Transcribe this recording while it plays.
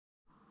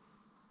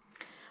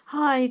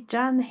Hi,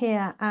 Jan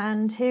here,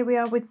 and here we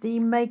are with the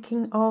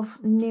making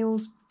of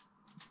Neil's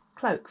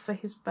cloak for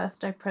his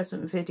birthday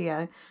present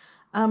video.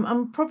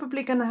 I'm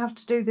probably going to have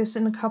to do this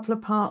in a couple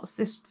of parts,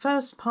 this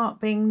first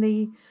part being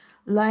the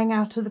laying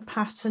out of the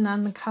pattern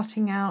and the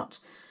cutting out,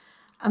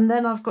 and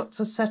then I've got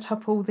to set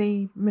up all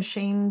the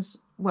machines.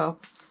 Well,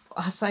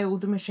 I say all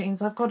the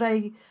machines, I've got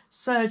a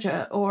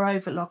serger or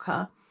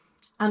overlocker,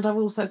 and I've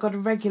also got a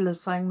regular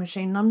sewing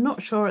machine. I'm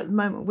not sure at the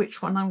moment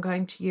which one I'm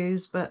going to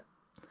use, but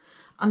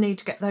I need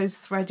to get those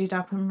threaded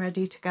up and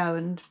ready to go.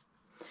 And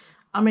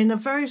I'm in a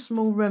very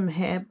small room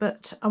here,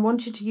 but I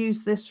wanted to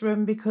use this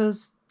room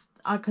because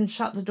I can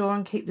shut the door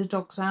and keep the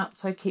dogs out,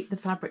 so keep the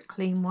fabric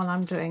clean while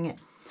I'm doing it.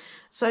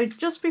 So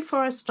just before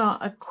I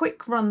start, a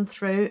quick run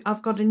through.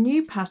 I've got a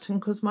new pattern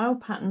because my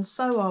old pattern's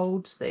so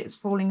old that it's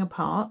falling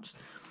apart,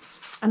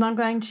 and I'm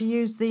going to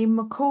use the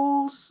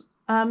McCall's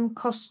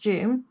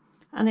costume,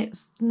 and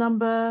it's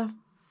number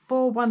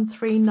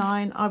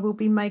 4139. I will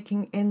be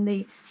making in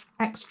the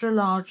extra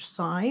large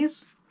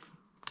size.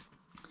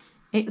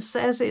 It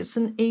says it's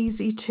an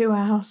easy 2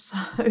 hours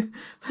sew,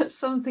 but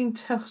something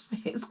tells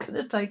me it's going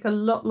to take a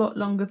lot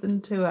longer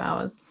than 2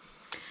 hours.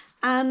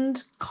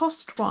 And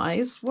cost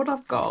wise, what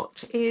I've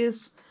got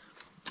is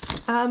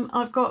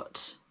I've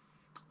got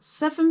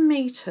 7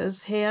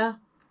 meters here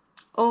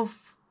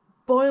of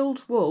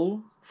boiled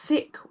wool,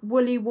 thick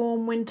woolly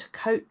warm winter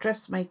coat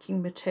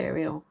dressmaking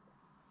material,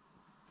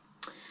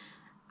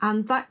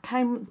 and that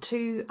came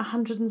to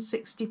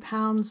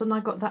 £160, and I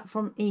got that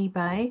from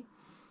eBay.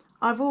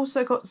 I've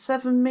also got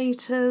 7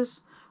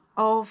 meters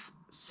of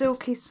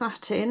silky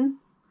satin,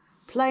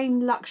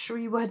 plain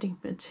luxury wedding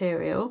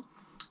material,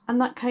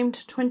 and that came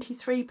to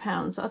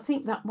 £23. I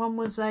think that one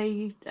was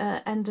a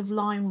end of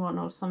line one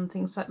or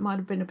something, so it might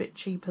have been a bit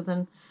cheaper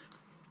than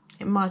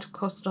it might have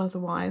cost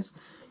otherwise.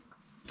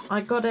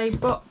 I got a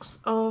box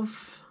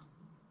of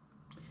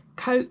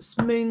Coats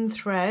Moon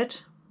Thread,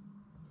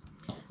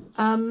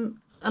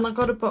 and I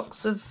got a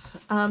box of,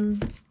 I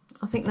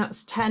think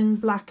that's 10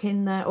 black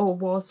in there, or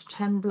was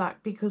 10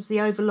 black, because the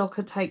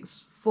overlocker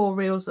takes 4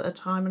 reels at a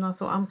time, and I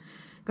thought I'm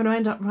going to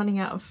end up running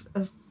out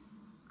of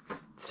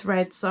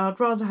thread, so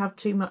I'd rather have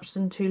too much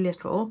than too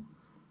little.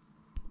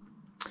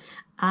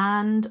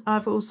 And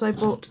I've also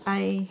bought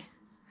a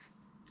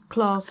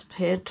clasp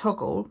here,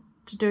 toggle,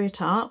 to do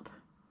it up.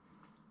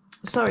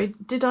 Sorry,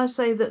 did I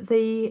say that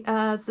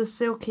the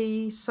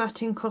silky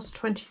satin cost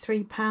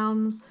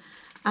 £23?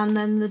 And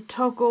then the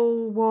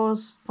toggle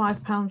was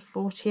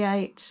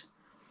 £5.48.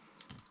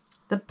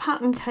 The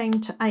pattern came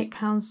to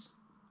 £8.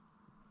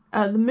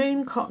 The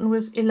moon cotton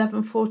was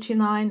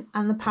 £11.49,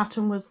 and the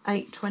pattern was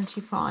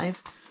 £8.25.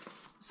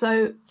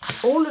 So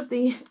all of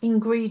the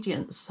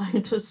ingredients, so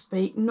to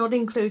speak, not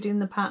including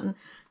the pattern,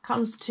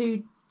 comes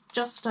to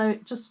just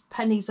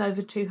pennies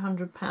over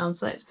 £200.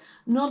 So it's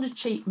not a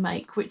cheap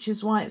make, which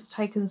is why it's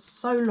taken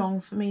so long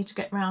for me to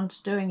get round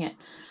to doing it.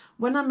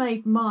 When I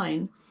made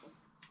mine,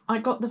 I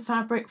got the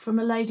fabric from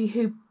a lady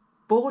who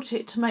bought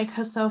it to make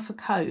herself a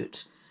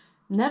coat,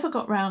 never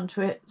got round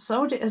to it,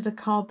 sold it at a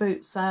car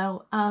boot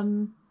sale,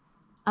 and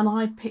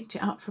I picked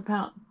it up for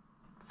about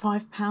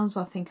 £5,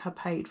 I think I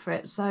paid for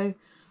it. So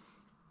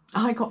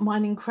I got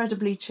mine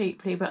incredibly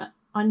cheaply, but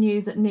I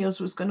knew that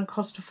Neil's was going to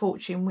cost a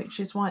fortune, which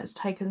is why it's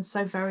taken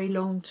so very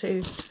long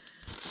to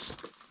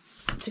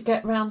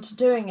get round to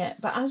doing it.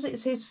 But as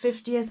it's his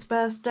 50th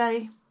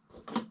birthday,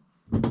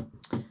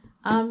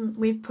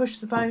 we've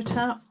pushed the boat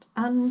up,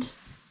 and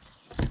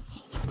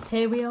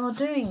here we are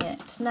doing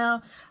it.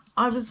 Now,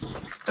 I was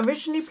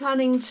originally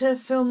planning to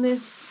film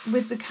this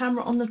with the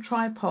camera on the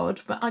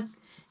tripod, but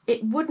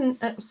it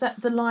wouldn't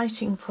accept the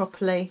lighting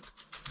properly.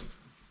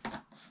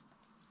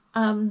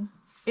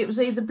 It was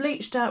either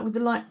bleached out with the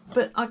light,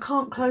 but I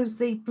can't close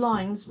the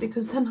blinds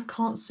because then I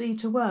can't see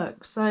to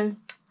work, so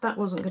that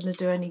wasn't going to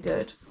do any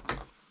good.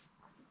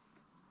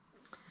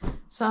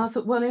 So I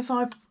thought, well, if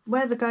I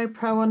wear the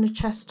GoPro on a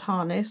chest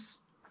harness,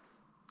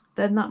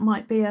 then that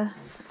might be a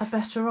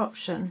better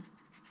option.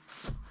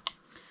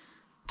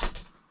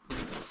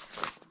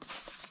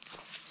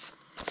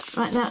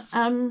 Right, now,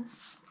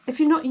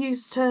 if you're not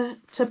used to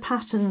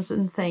patterns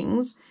and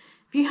things,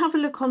 if you have a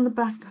look on the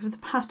back of the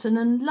pattern,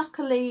 and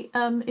luckily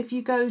if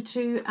you go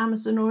to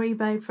Amazon or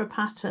eBay for a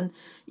pattern,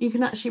 you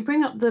can actually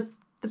bring up the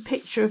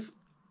picture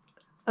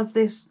of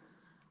this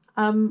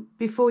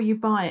before you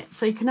buy it,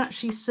 so you can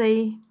actually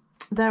see.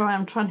 There I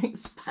am trying to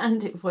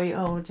expand it for you.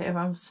 Oh dear,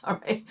 I'm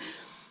sorry.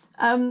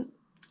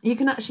 You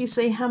can actually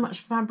see how much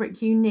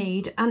fabric you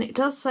need, and it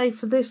does say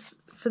for this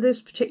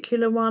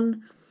particular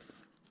one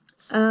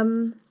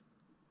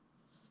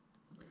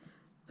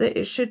that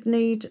it should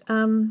need,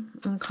 I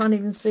can't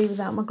even see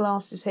without my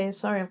glasses here,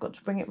 sorry, I've got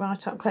to bring it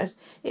right up close.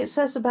 It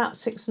says about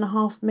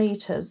 6.5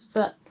 meters,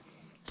 but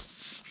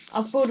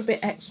I've bought a bit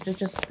extra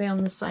just to be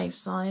on the safe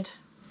side.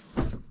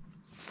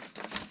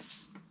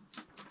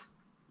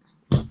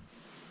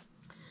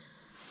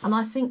 And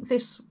I think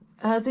this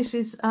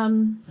is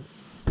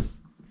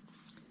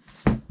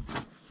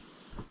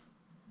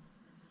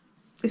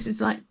this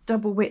is like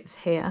double width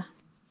here,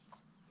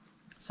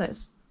 so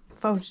it's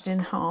folded in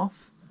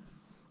half.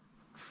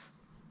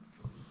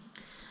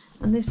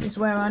 And this is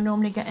where I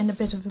normally get in a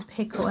bit of a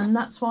pickle, and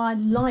that's why I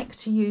like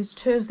to use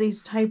 2 of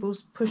these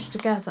tables pushed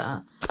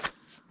together,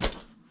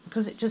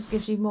 because it just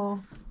gives you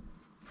more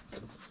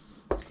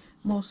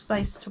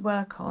space to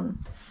work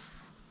on.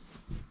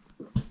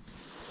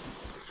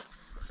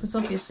 Because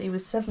obviously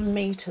with 7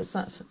 meters,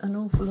 that's an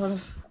awful lot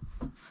of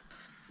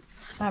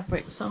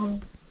fabric, so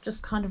I'm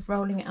just kind of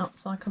rolling it up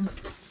so I can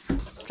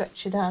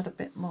stretch it out a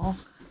bit more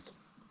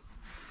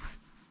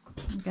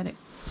and get it.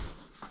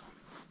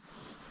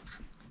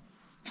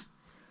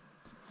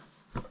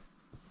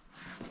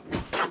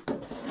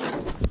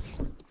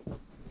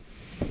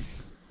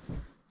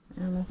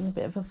 I'm having a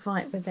bit of a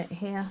fight with it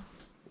here.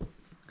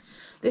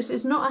 This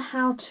is not a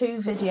how-to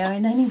video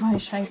in any way,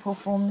 shape or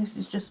form. This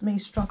is just me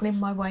struggling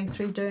my way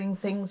through doing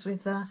things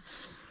with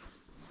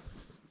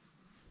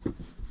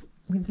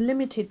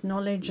limited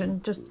knowledge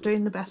and just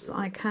doing the best that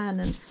I can.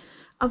 And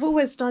I've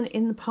always done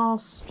in the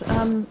past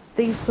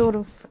these sort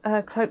of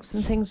cloaks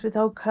and things with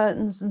old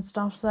curtains and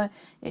stuff, so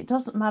it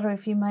doesn't matter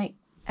if you make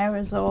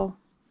errors or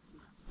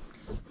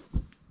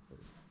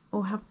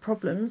have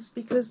problems,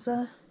 because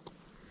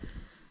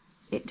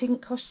it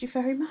didn't cost you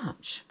very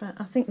much. But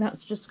I think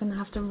that's just going to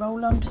have to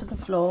roll onto the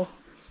floor.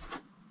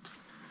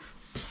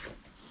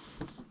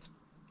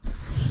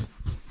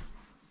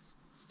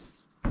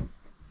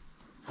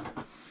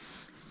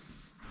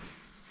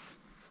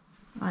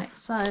 Right,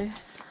 so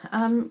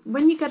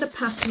when you get a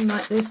pattern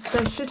like this,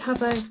 they should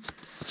have a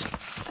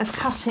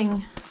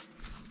cutting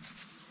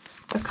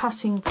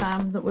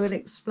plan that will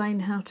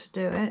explain how to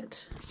do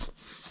it.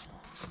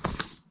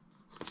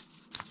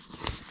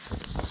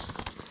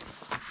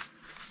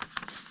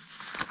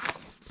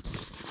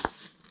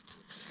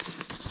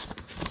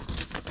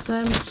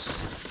 So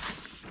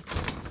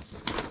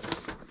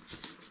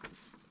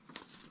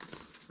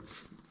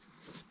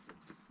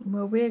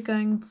well, we're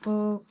going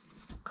for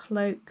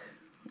cloak,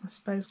 I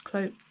suppose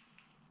cloak.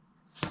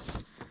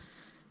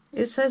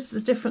 It says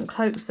the different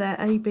cloaks there,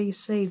 A, B,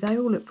 C. They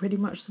all look pretty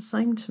much the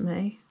same to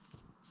me.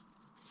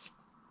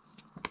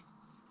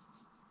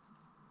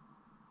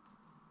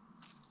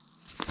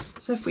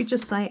 So if we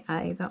just say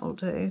A, that'll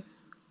do.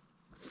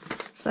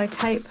 So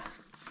cape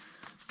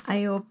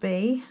A or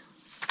B.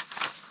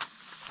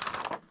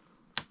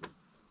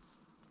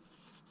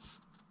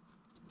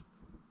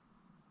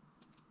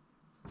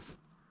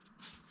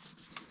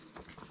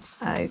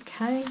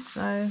 Okay,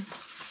 so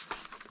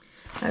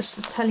that's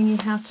just telling you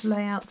how to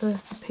lay out the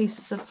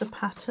pieces of the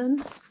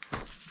pattern.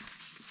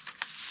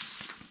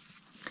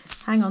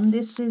 Hang on,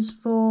 this is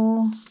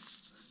for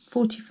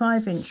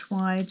 45-inch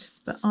wide,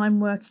 but I'm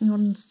working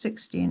on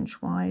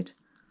 60-inch wide.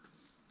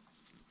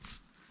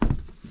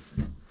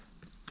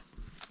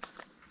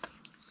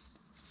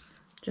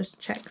 Just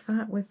check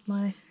that with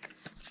my...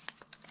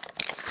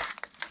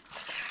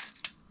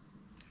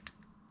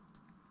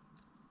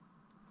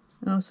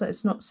 Oh, so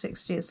it's not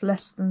 60, it's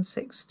less than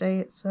 60.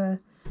 It's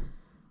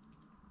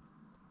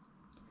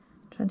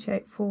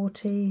 28,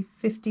 40,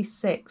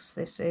 56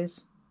 this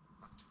is.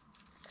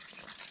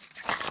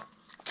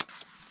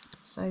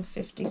 So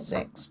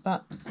 56,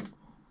 but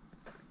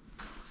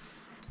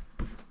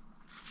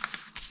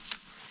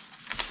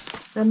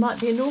there might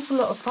be an awful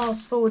lot of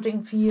fast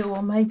forwarding for you,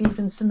 or maybe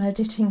even some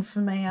editing for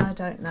me, I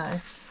don't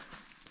know.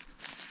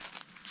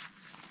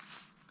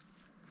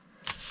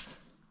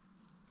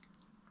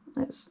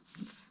 It's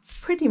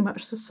pretty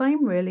much the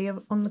same really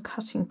on the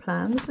cutting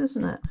plans,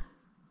 isn't it?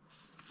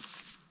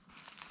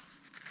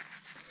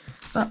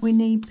 But we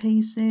need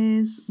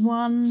pieces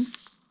 1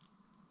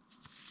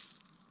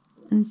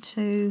 and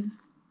 2.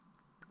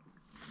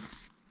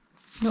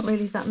 Not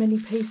really that many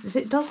pieces.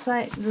 It does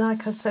say,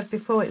 like I said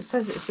before, it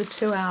says it's a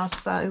 2 hour,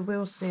 so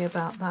we'll see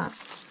about that.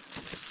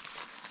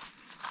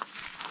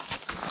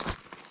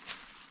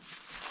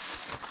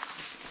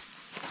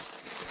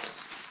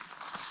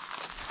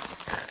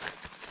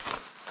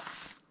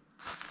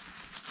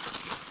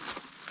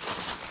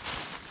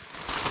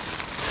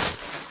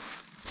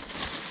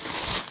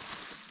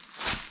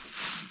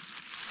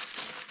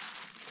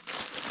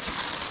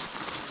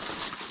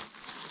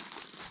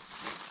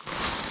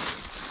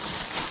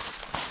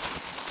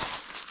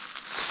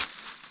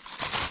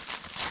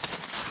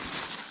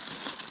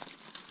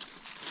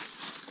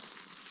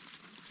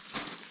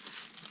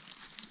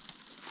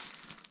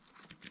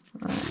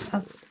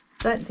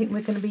 I don't think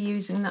we're going to be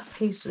using that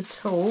piece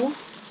at all.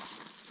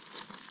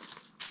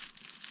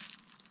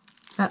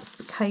 That's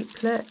the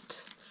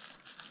capelet.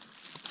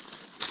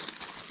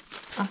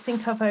 I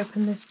think I've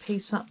opened this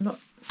piece up, not...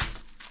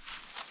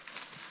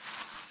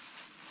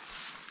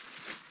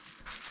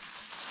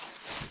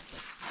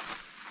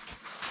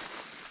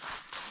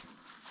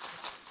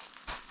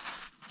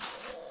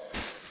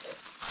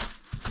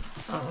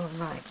 Oh,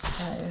 right,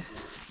 so...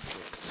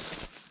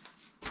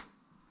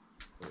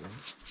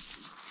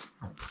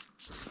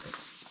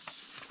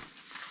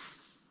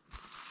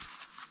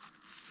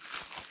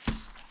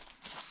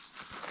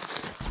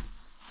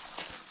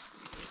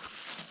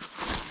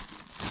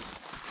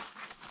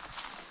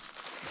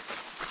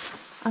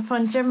 I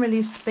find,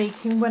 generally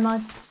speaking, when I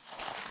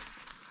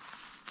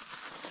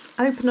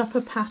open up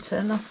a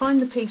pattern, I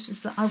find the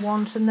pieces that I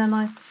want, and then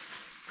I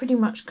pretty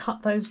much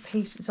cut those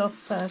pieces off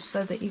first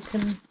so that you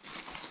can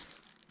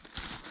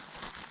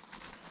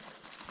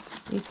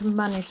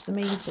manage them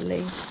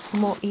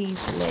more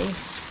easily.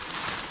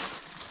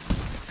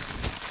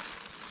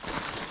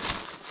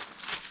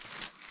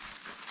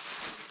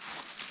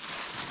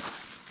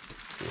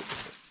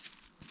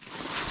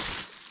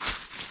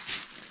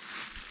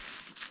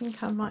 I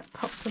think I might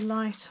pop the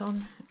light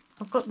on.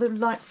 I've got the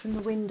light from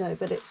the window,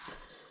 but it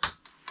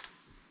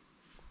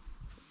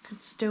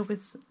could still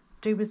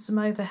do with some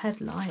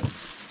overhead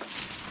light.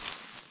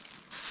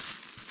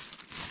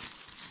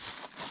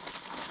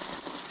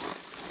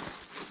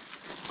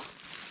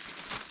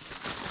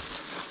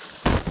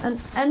 And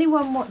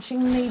anyone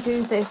watching me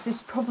do this is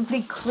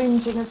probably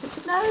cringing and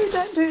thinking, no,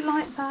 don't do it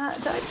like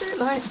that, don't do it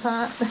like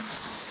that.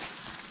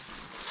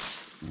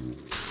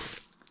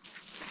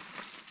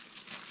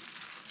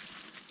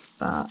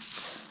 But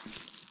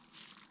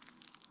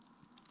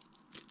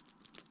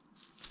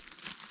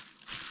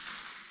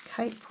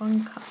cape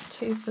 1, cut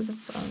 2 for the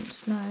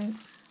front, no.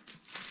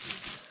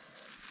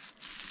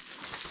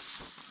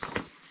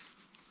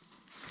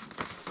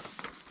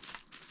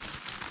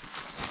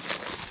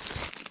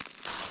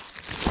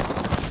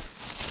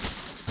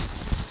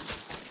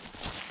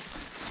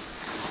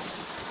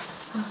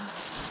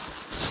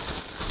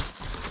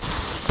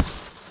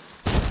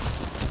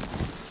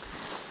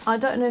 I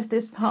don't know if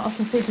this part of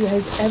the video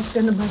is ever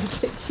going to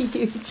make it to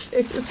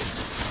YouTube.